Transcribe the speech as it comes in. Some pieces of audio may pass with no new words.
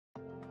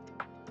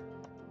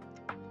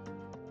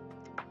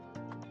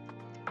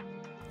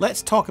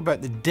Let's talk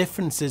about the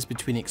differences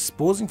between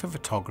exposing for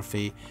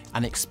photography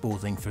and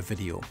exposing for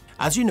video.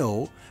 As you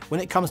know, when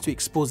it comes to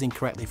exposing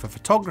correctly for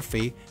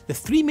photography, the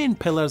three main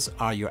pillars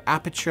are your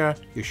aperture,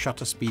 your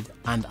shutter speed,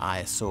 and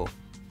ISO.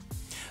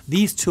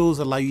 These tools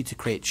allow you to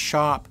create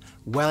sharp,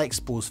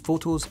 well-exposed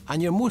photos,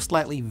 and you're most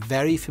likely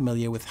very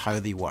familiar with how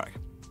they work.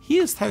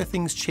 Here's how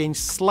things change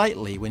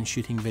slightly when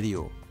shooting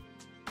video.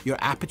 Your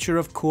aperture,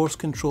 of course,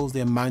 controls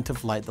the amount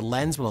of light the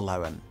lens will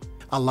allow in.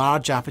 A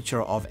large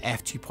aperture of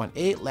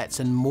f2.8 lets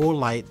in more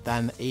light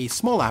than a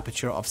small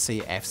aperture of, say,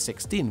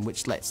 f16,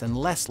 which lets in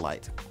less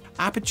light.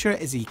 Aperture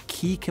is a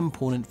key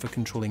component for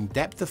controlling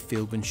depth of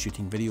field when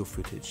shooting video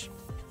footage.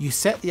 You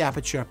set the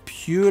aperture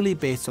purely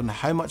based on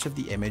how much of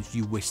the image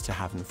you wish to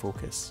have in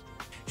focus.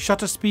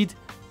 Shutter speed,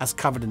 as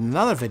covered in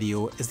another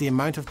video, is the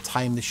amount of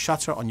time the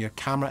shutter on your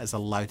camera is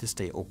allowed to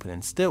stay open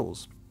in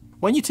stills.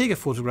 When you take a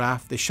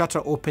photograph, the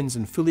shutter opens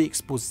and fully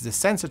exposes the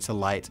sensor to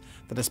light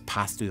that has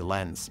passed through the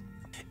lens.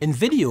 In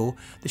video,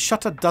 the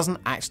shutter doesn't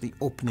actually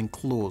open and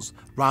close,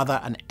 rather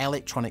an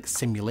electronic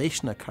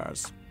simulation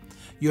occurs.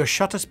 Your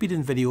shutter speed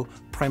in video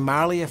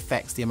primarily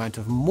affects the amount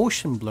of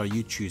motion blur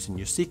you choose in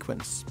your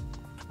sequence.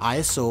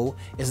 ISO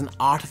is an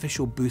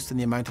artificial boost in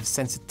the amount of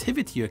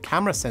sensitivity your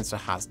camera sensor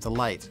has to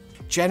light.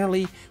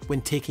 Generally,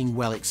 when taking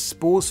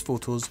well-exposed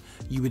photos,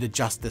 you would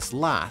adjust this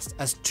last,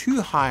 as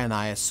too high an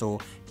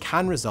ISO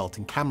can result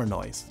in camera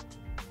noise.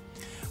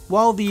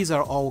 While these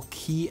are all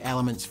key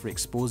elements for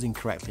exposing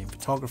correctly in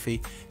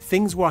photography,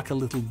 things work a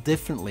little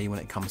differently when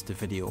it comes to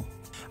video.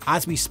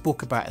 As we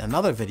spoke about in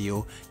another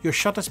video, your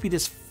shutter speed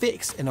is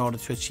fixed in order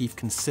to achieve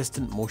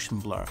consistent motion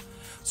blur,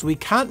 so we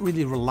can't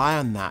really rely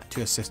on that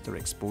to assist our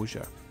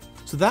exposure.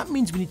 So that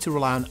means we need to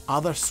rely on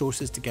other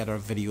sources to get our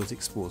videos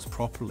exposed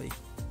properly.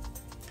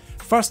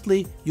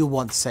 Firstly, you'll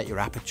want to set your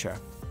aperture.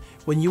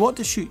 When you want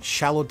to shoot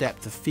shallow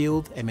depth of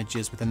field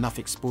images with enough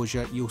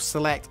exposure, you'll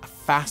select a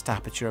fast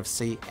aperture of,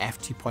 say,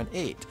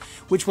 f2.8,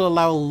 which will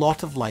allow a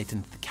lot of light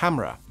into the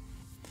camera.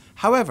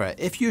 However,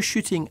 if you're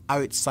shooting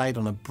outside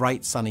on a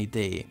bright sunny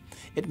day,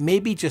 it may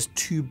be just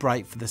too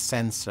bright for the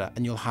sensor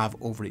and you'll have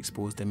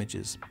overexposed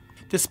images.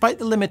 Despite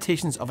the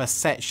limitations of a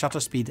set shutter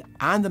speed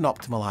and an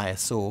optimal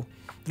ISO,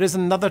 there is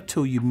another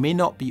tool you may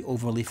not be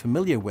overly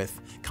familiar with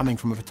coming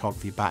from a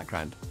photography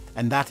background,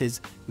 and that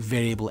is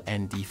variable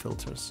ND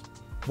filters.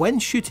 When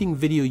shooting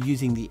video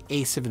using the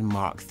A7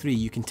 Mark III,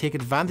 you can take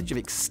advantage of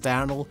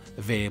external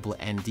variable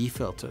ND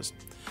filters.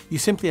 You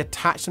simply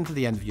attach them to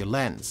the end of your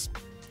lens.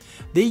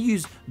 They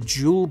use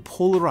dual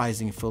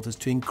polarizing filters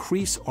to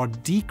increase or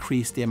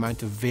decrease the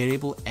amount of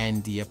variable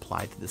ND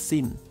applied to the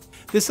scene.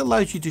 This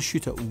allows you to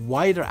shoot at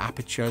wider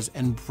apertures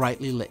in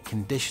brightly lit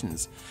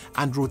conditions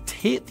and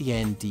rotate the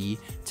ND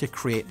to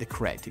create the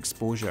correct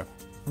exposure.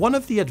 One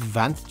of the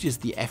advantages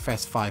the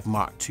FS5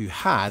 Mark II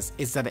has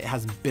is that it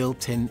has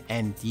built-in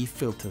ND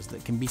filters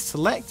that can be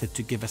selected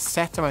to give a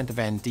set amount of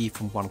ND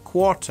from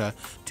 1/4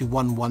 to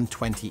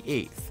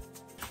 1/128th.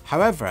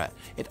 However,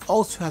 it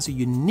also has a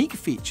unique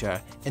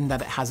feature in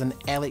that it has an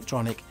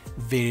electronic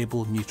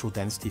variable neutral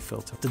density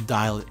filter to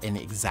dial it in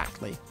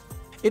exactly.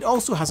 It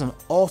also has an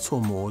auto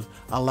mode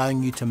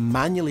allowing you to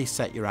manually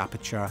set your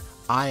aperture,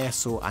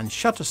 ISO and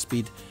shutter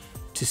speed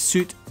to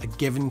suit a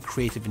given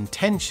creative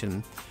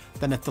intention.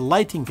 Then if the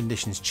lighting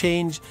conditions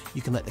change,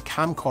 you can let the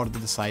camcorder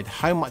decide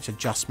how much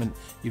adjustment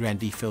your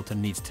ND filter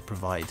needs to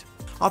provide.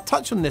 I'll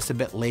touch on this a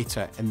bit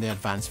later in the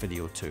advanced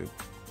video too.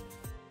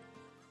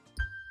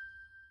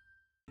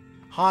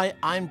 Hi,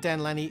 I'm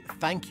Dan Lenny.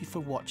 Thank you for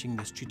watching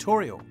this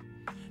tutorial.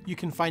 You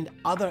can find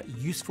other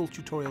useful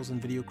tutorials in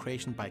video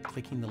creation by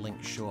clicking the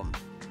link shown.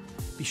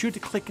 Be sure to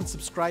click and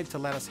subscribe to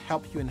let us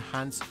help you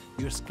enhance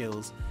your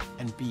skills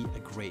and be a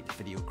great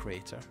video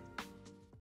creator.